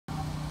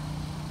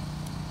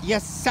You're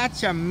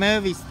such a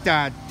movie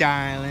star,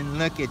 darling.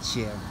 Look at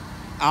you.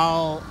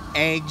 All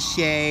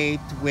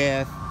egg-shaped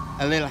with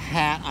a little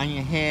hat on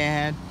your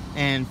head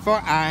and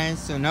 4 eyes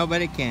so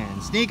nobody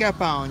can sneak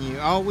up on you.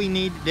 All we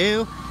need to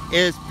do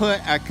is put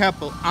a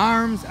couple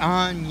arms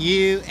on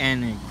you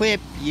and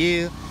equip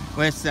you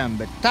with some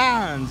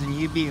batons, and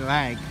you'd be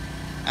like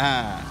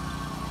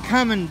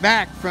coming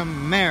back from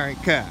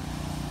America.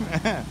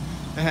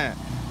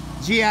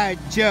 G.I.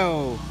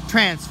 Joe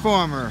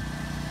Transformer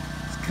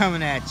is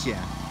coming at you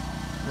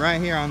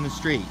right here on the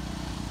street.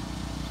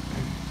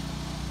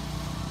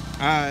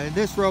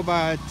 This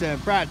robot,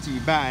 brought to you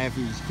by, if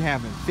you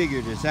haven't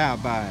figured this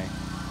out, by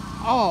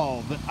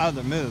all the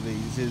other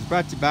movies, is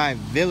brought to you by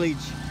Village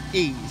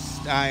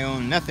East. I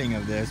own nothing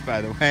of this,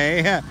 by the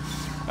way.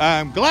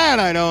 I'm glad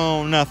I don't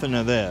own nothing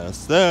of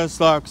this. This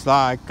looks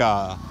like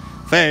a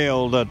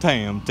failed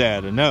attempt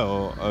at a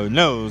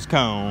nose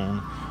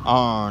cone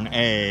on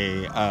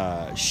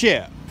a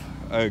ship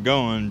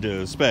going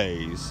to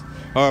space,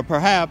 or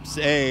perhaps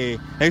a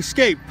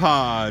escape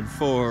pod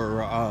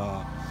for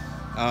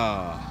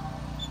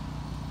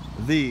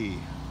the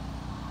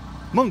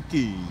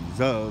monkeys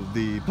of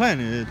the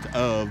planet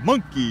of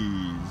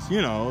monkeys.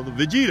 You know, the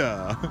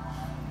Vegeta.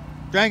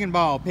 Dragon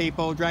Ball,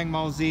 people. Dragon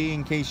Ball Z,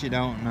 in case you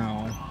don't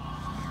know.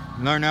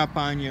 Learn up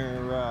on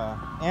your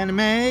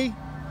anime.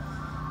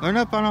 Learn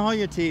up on all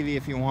your TV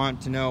if you want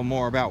to know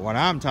more about what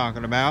I'm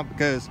talking about,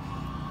 because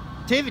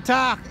TV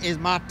talk is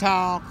my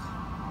talk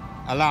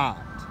a lot.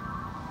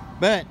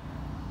 But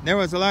there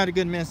was a lot of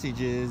good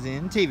messages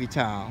in TV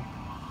talk.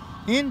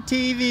 In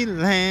TV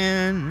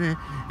land,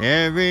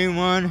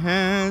 everyone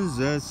has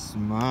a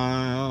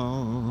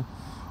smile.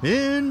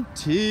 In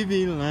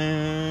TV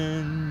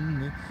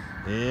land,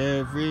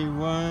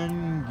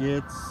 everyone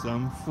gets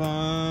some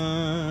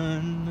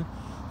fun.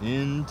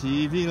 In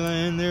TV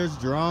land, there's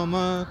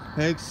drama,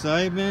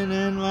 excitement,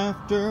 and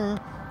laughter,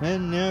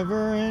 and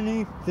never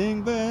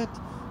anything but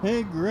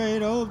a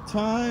great old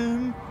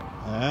time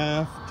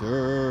after.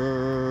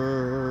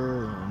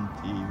 In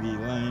TV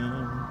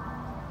land.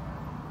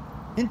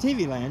 In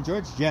TV land,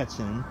 George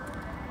Jetson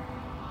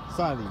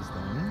saw these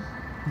things.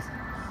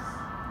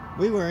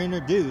 We were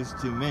introduced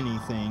to many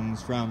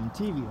things from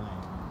TV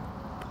land.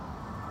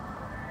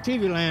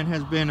 TV land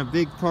has been a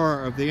big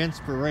part of the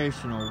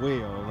inspirational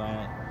wheel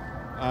that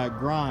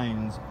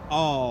grinds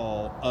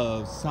all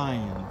of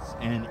science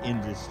and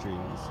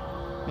industries,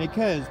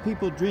 because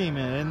people dream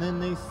it and then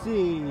they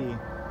see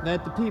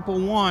that the people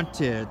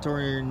want it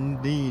or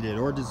need it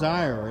or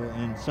desire it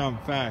in some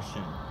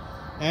fashion,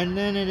 and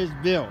then it is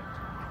built.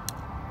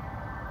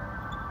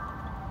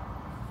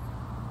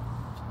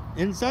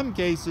 In some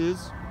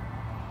cases,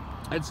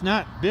 it's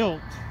not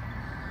built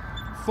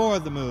for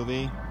the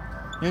movie.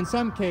 In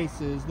some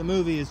cases, the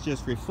movie is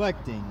just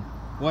reflecting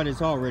what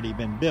has already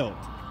been built,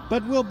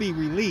 but will be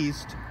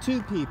released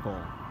to people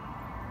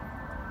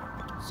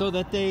so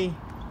that they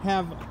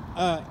have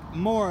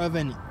more of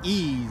an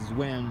ease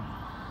when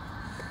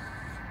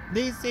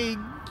they say,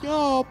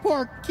 "Oh,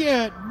 poor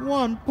kid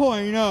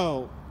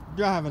 1.0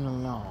 driving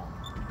along,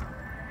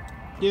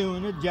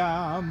 doing a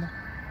job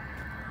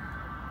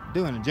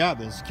that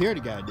the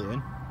security guy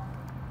did.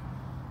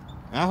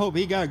 I hope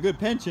he got a good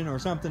pension or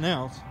something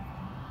else."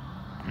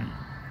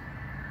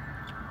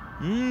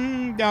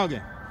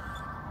 Doggy.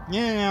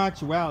 In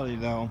actuality,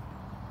 though,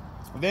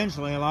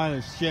 eventually a lot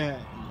of shit,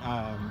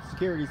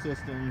 security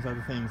systems,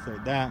 other things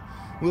like that,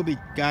 will be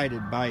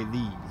guided by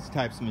these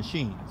types of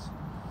machines.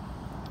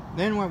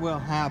 Then what will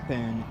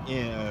happen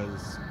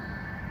is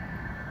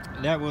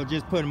that will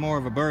just put more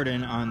of a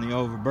burden on the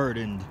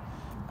overburdened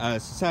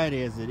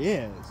society as it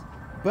is.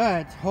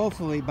 But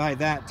hopefully by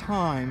that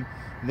time,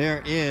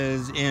 there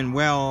is in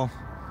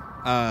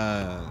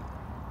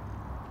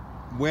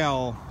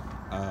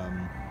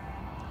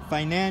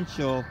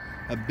financial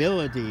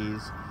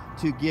abilities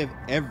to give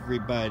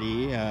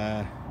everybody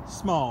a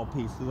small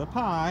piece of the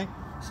pie,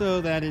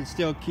 so that it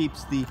still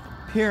keeps the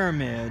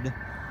pyramid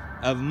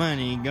of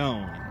money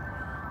going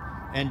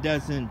and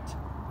doesn't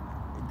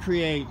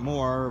create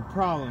more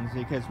problems.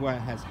 Because what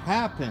has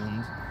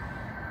happened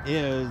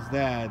is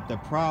that the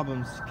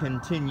problems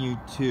continue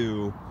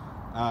to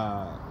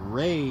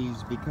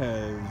raise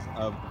because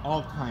of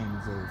all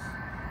kinds of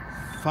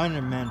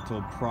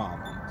fundamental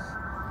problems.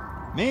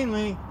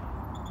 Mainly,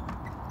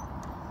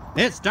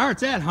 it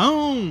starts at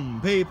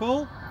home,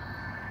 people.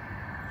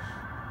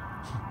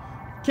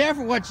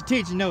 Careful what you're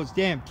teaching those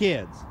damn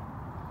kids.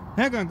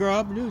 They're gonna grow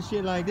up and do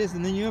shit like this,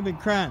 and then you'll be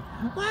crying,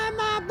 "Why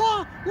my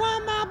boy? Why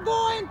my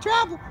boy in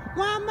trouble?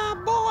 Why my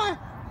boy?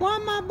 Why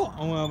my boy?"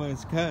 Well,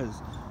 it's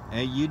because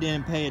you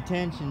didn't pay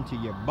attention to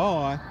your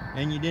boy,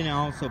 and you didn't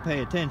also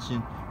pay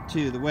attention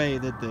to the way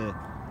that the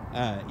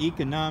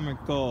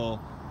economical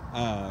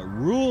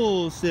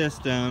rule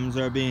systems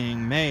are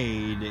being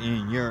made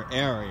in your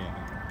area.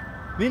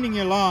 Meaning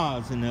your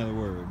laws, in other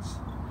words,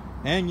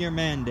 and your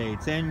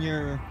mandates, and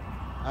your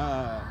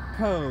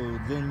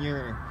codes, and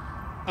your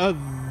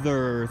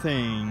other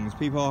things.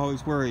 People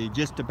always worry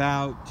just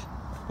about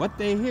what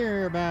they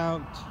hear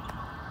about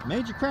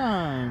major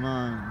crime,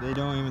 or they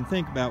don't even even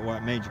think about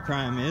what major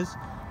crime is.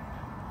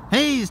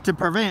 He's to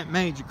prevent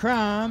major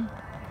crime,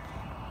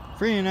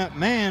 freeing up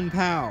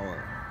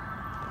manpower,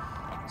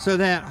 so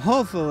that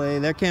hopefully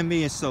there can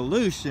be a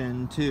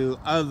solution to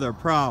other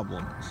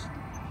problems.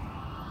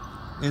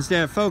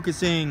 Instead of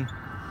focusing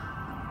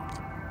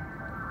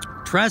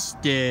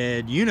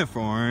trusted,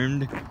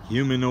 uniformed,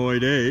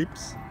 humanoid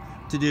apes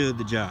to do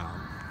the job.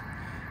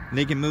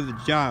 They can move the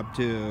job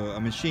to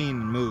a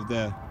machine and move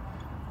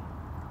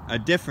a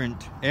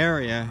different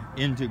area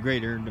into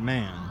greater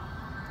demand.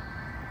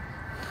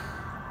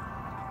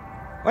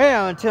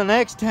 Well, until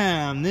next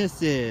time,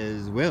 this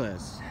is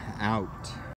Willis out.